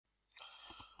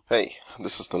Hey,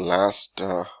 this is the last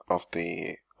of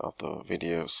the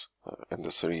videos in the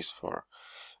series for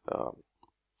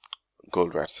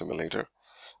Goldratt Simulator.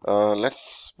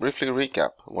 Let's briefly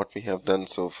recap what we have done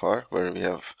so far, where we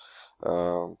have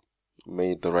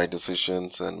made the right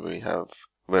decisions and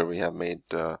where we have made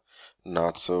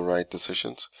not so right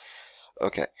decisions.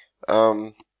 Okay,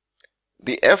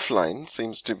 the F line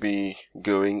seems to be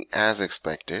going as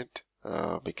expected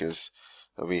because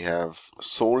we have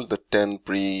sold the 10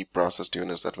 pre-processed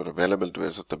units that were available to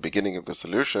us at the beginning of the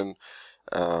solution,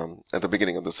 at the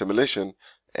beginning of the simulation,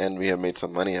 and we have made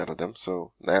some money out of them,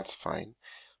 so that's fine.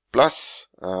 Plus,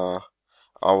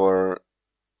 our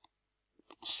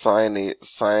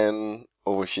cyan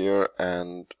over here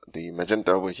and the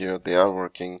magenta over here, they are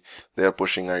working, they are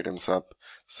pushing items up,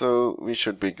 so we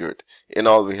should be good. In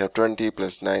all, we have 20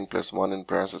 plus 9 plus 1 in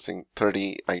processing,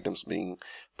 30 items being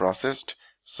processed.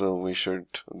 So we should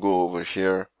go over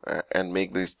here and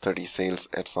make these 30 sales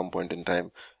at some point in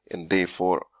time in day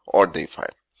 4 or day 5.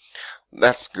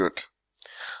 That's good.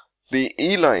 The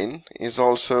E line is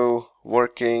also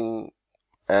working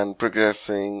and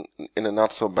progressing in a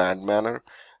not so bad manner.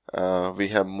 We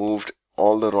have moved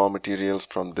all the raw materials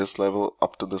from this level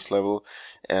up to this level,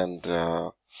 and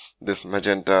this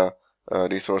magenta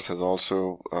resource has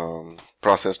also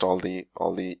processed all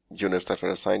the units that were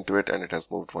assigned to it, and it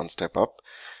has moved one step up.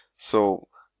 So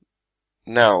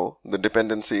now the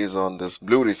dependency is on this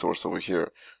blue resource over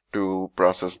here to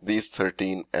process these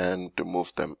 13 and to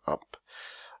move them up.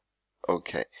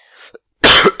 Okay.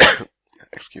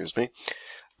 Excuse me.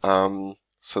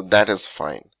 So that is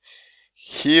fine.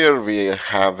 Here we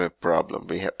have a problem.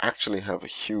 We actually have a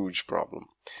huge problem.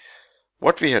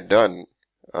 What we had done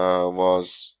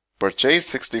was purchase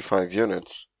 65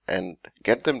 units and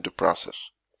get them to process.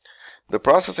 The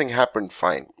processing happened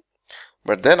fine,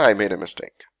 but then I made a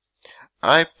mistake.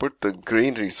 I put the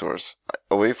green resource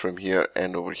away from here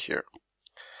and over here.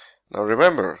 Now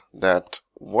remember that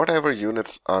whatever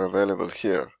units are available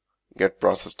here get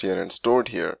processed here and stored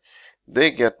here,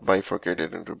 they get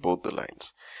bifurcated into both the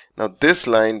lines. Now this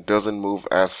line doesn't move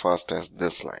as fast as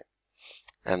this line,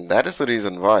 and that is the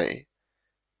reason why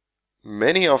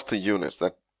many of the units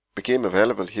that became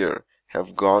available here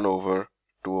have gone over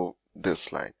to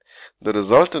this line. The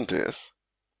resultant is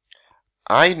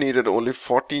I needed only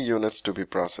 40 units to be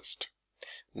processed.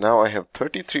 Now I have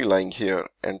 33 lying here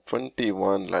and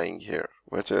 21 lying here,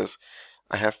 which is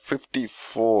I have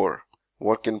 54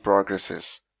 work in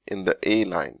progresses in the A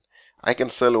line. I can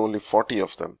sell only 40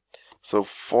 of them. So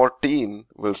 14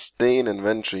 will stay in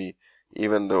inventory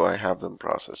even though I have them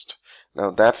processed.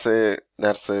 Now that's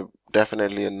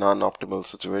definitely a non-optimal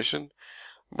situation,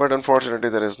 but unfortunately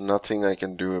there is nothing I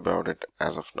can do about it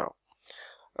as of now.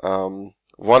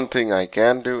 One thing I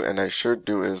can do and I should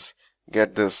do is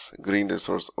get this green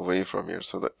resource away from here.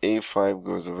 So the A5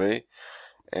 goes away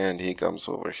and he comes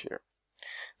over here.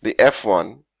 The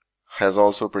F1 has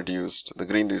also produced, the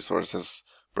green resource has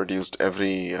produced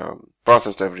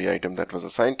processed every item that was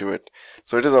assigned to it.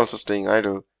 So it is also staying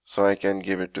idle, so I can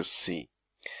give it to C.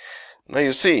 Now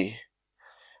you see,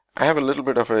 I have a little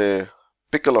bit of a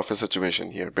pickle of a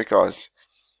situation here because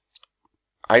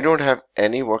I don't have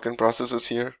any work in processes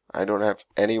here. I don't have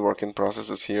any work in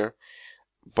processes here,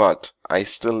 but I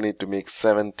still need to make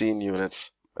 17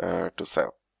 units to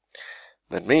sell.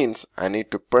 That means I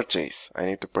need to purchase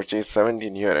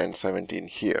 17 here and 17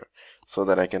 here so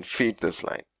that I can feed this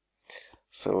line.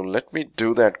 So let me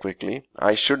do that quickly.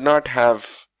 I should not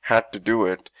have had to do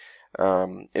it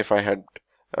if I had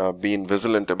been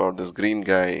vigilant about this green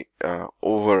guy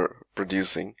over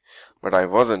producing, but I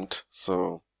wasn't,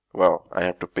 so well, I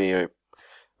have to pay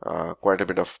quite a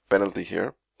bit of penalty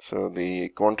here. So the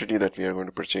quantity that we are going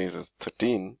to purchase is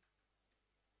 13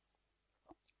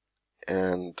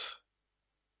 and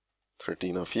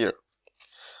 13 of here.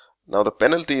 Now the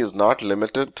penalty is not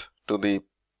limited to the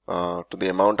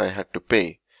amount I had to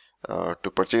pay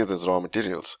to purchase these raw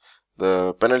materials.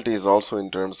 The penalty is also in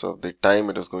terms of the time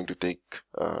it is going to take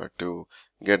to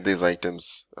get these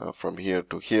items from here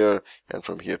to here and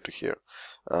from here to here.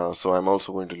 So I'm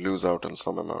also going to lose out on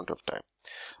some amount of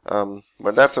time.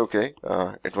 But that's okay.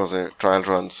 It was a trial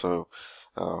run, so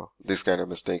these kind of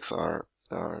mistakes are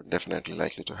definitely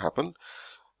likely to happen.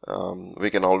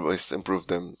 We can always improve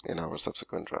them in our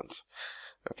subsequent runs.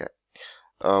 Okay.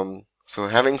 So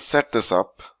having set this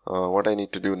up, what I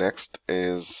need to do next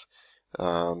is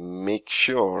make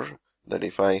sure that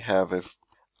if I have a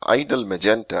idle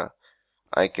magenta,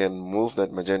 I can move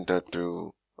that magenta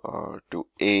to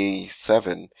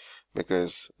A7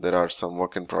 because there are some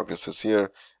work in progresses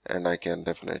here and I can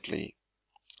definitely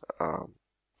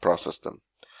process them.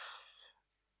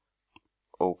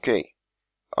 okay.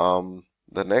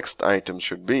 The next item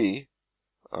should be,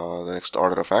 the next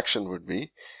order of action would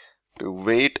be to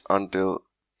wait until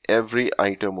every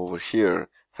item over here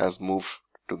has moved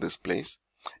to this place,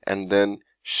 and then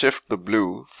shift the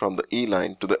blue from the E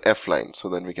line to the F line so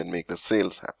that we can make the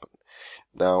sales happen.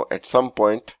 Now at some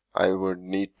point I would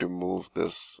need to move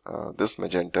this this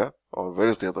magenta, or where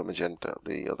is the other magenta?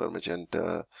 The other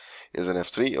magenta is an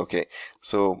F3. Okay,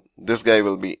 so this guy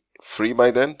will be free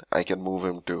by then. I can move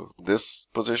him to this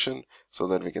position so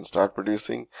that we can start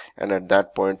producing, and at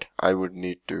that point I would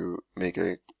need to make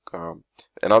a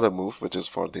another move, which is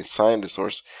for the cyan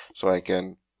resource, so I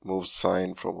can move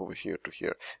cyan from over here to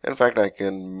here. In fact, I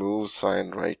can move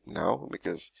cyan right now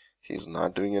because he's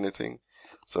not doing anything,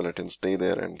 so let him stay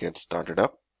there and get started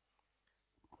up.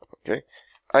 Okay,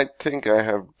 I think I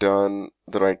have done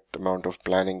the right amount of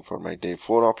planning for my day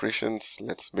 4 operations.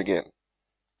 Let's begin.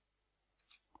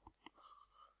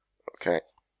 Okay,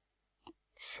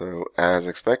 so as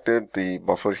expected, the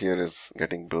buffer here is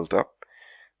getting built up.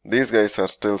 These guys are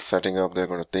still setting up. They're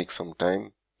going to take some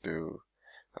time to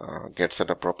get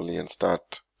set up properly and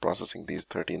start processing these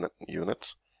 13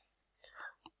 units.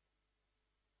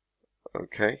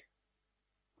 Okay,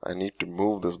 I need to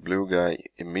move this blue guy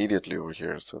immediately over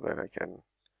here so that I can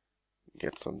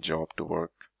get some job to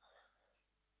work,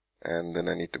 and then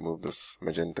I need to move this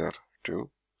magenta too.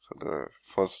 So the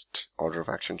first order of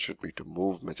action should be to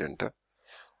move magenta.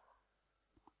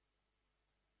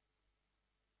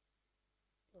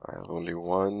 I have only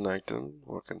one item,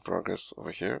 work in progress,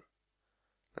 over here.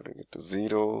 Letting it to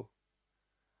 0.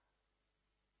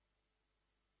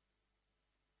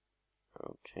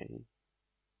 Okay.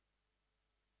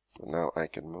 So now I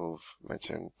can move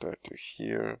magenta to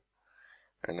here,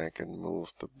 and I can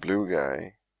move the blue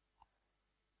guy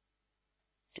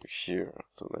to here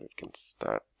so that it can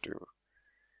start to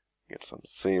get some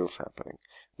sales happening.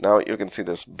 Now you can see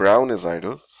this brown is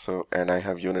idle, so, and I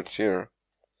have units here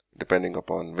depending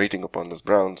upon, waiting upon this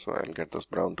brown, so I'll get this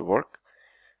brown to work.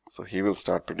 So he will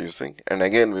start producing, and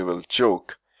again we will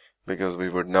choke because we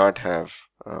would not have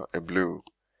a blue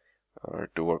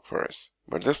to work for us.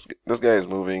 But this guy is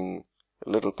moving a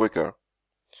little quicker.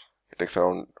 It takes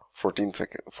around 14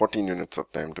 units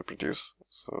of time to produce.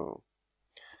 So,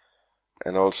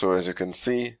 and also as you can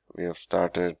see, we have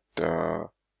started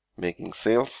making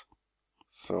sales.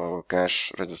 So our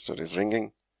cash register is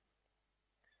ringing.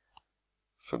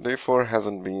 So day 4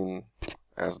 hasn't been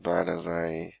as bad as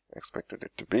I expected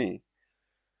it to be.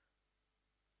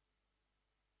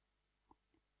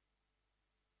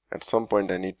 At some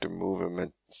point I need to move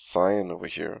a cyan over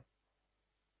here.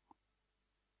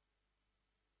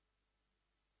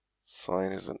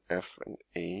 Cyan is an F and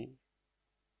A.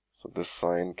 So this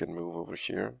cyan can move over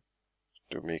here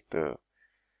to make the...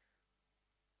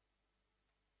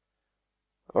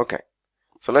 Okay,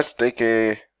 so let's take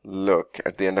a look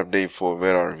at the end of day 4.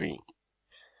 Where are we?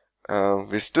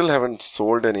 We still haven't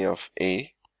sold any of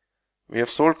A. We have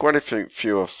sold quite a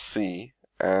few of C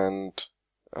and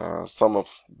some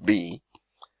of B,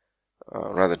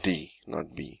 rather D,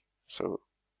 not B. So,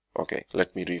 okay,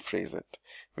 let me rephrase it.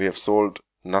 We have sold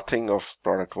nothing of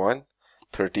product 1,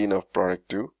 13 of product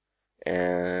 2,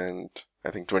 and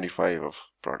I think 25 of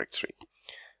product 3.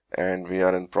 And we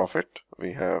are in profit.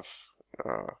 We have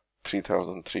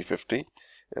 3,350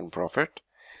 in profit.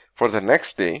 For the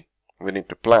next day, we need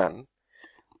to plan.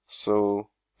 So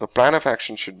the plan of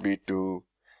action should be to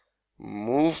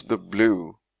move the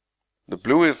blue. The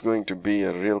blue is going to be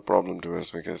a real problem to us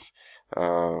because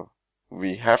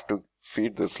we have to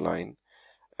feed this line.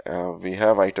 We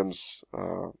have items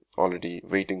already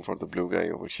waiting for the blue guy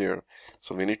over here.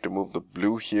 So we need to move the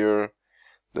blue here.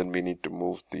 Then we need to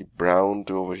move the brown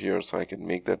to over here, so I can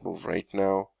make that move right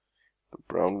now. The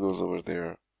brown goes over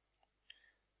there.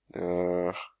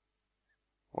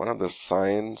 One of the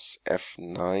cyans,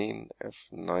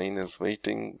 F9 is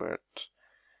waiting, but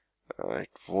it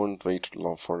won't wait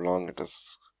for long. It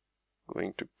is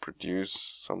going to produce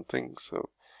something, so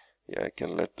yeah, I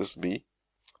can let this be.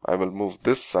 I will move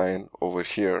this cyan over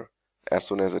here as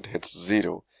soon as it hits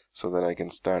 0 so that I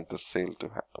can start the sale to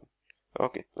happen.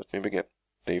 Okay, let me begin.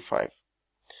 Day 5.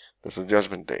 This is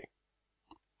Judgment Day.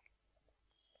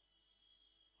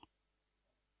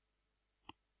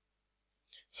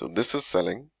 So this is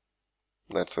selling.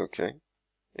 That's okay.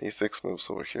 A6 moves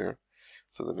over here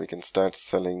so that we can start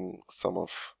selling some of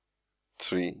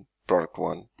 3, product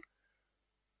 1.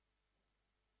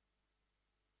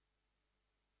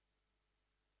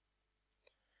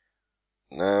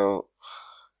 Now,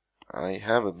 I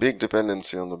have a big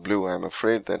dependency on the blue. I'm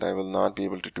afraid that I will not be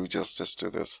able to do justice to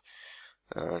this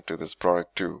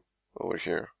product 2 over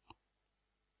here.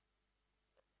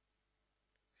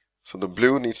 So the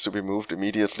blue needs to be moved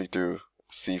immediately to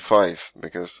C5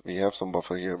 because we have some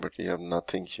buffer here, but we have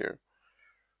nothing here.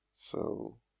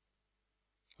 So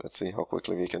let's see how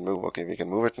quickly we can move. Okay, we can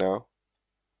move it now.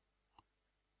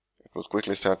 It will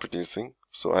quickly start producing.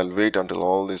 So I'll wait until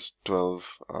all these 12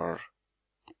 are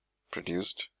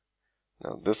produced.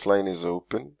 Now this line is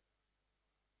open.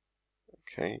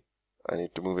 Okay, I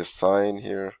need to move a sign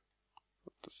here.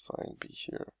 Let the sign be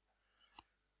here.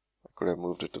 I could have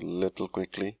moved it a little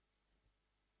quickly.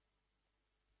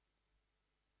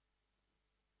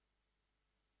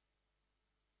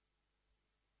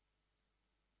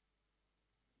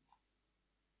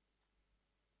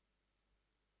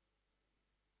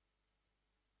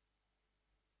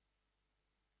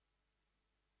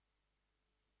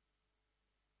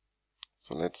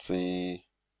 So let's see.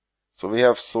 So we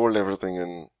have sold everything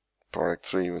in product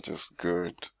 3, which is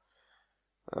good.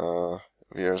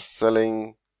 We are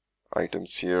selling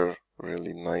items here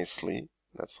really nicely.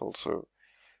 That's also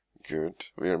good.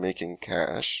 We are making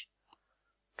cash.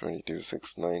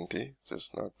 22,690.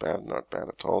 Just not bad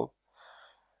at all.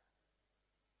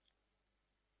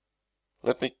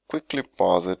 Let me quickly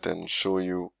pause it and show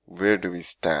you where do we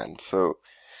stand. So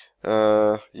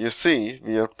you see,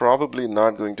 we are probably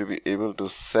not going to be able to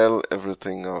sell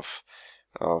everything of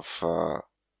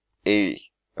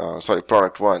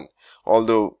product 1.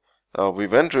 Although we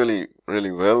went really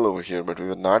well over here, but we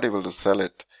were not able to sell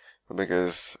it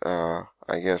because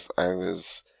I guess I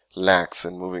was lax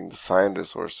in moving the cyan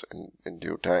resource in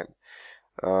due time.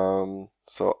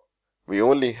 So we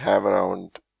only have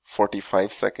around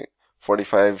 45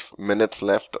 minutes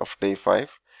left of day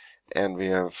 5, and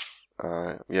we are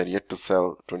yet to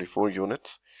sell 24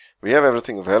 units. We have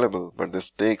everything available, but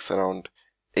this takes around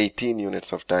 18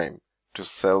 units of time to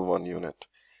sell 1 unit.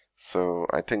 So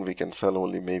I think we can sell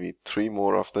only maybe 3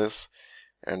 more of this,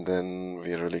 and then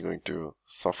we're really going to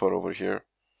suffer over here.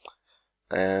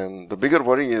 And the bigger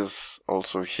worry is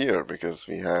also here because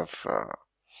we have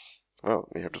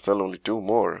we have to sell only 2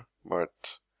 more,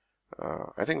 but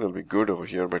I think we'll be good over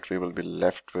here, but we will be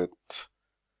left with,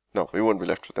 no, we won't be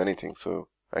left with anything, so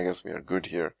I guess we are good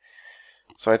here.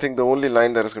 So I think the only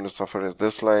line that is going to suffer is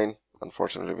this line.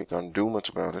 Unfortunately, we can't do much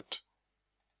about it.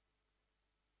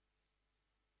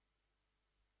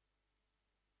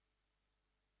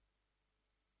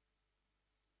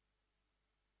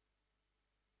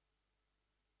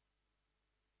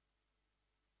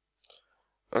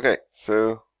 Okay,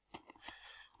 so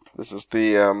this is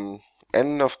the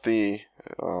end of the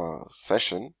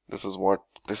session. This is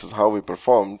how we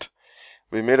performed.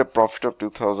 We made a profit of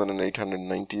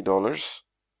 $2,890.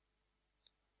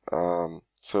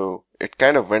 So it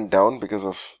kind of went down because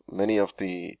of many of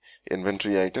the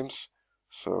inventory items.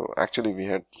 So actually we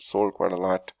had sold quite a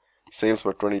lot. Sales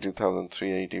were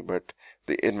 22,380, but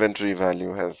the inventory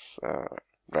value has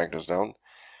dragged us down.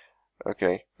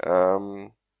 Okay.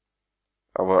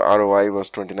 Our ROI was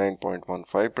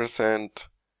 29.15%.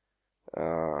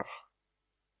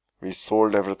 We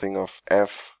sold everything of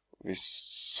F. We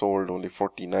sold only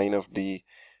 49 of D.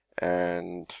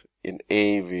 And in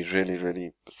A, we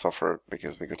really suffered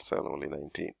because we could sell only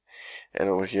 19. And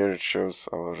over here, it shows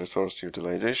our resource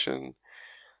utilization.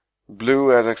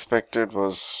 Blue, as expected,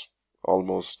 was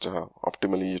almost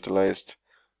optimally utilized.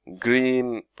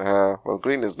 Green, well,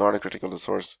 green is not a critical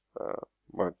resource,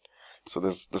 but so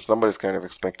this number is kind of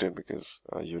expected because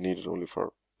you need it only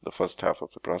for the first half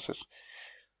of the process.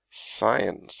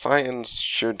 Cyan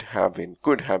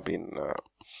could have been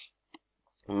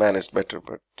managed better,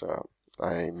 but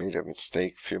I made a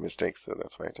few mistakes, so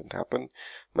that's why it didn't happen.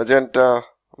 Magenta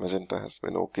has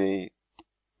been okay.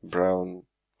 Brown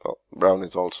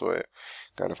is also a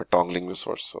kind of a toggling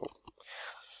resource. So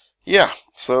yeah,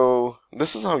 so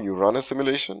this is how you run a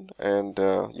simulation, and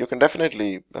you can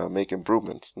definitely make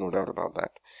improvements, no doubt about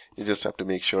that. You just have to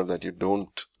make sure that you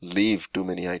don't leave too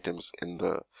many items in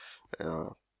the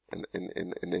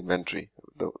in inventory.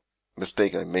 The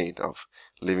mistake I made of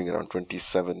leaving around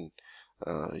 27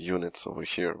 units over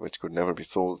here, which could never be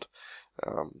sold,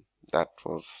 that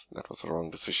was a wrong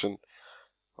decision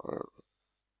or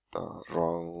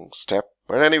wrong step.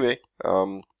 But anyway,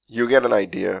 you get an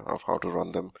idea of how to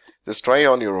run them. Just try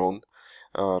on your own.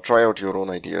 Try out your own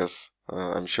ideas.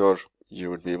 I'm sure you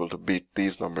would be able to beat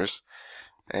these numbers.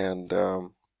 And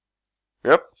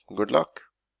yep, good luck.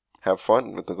 Have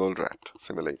fun with the Goldratt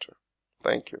simulator.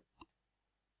 Thank you.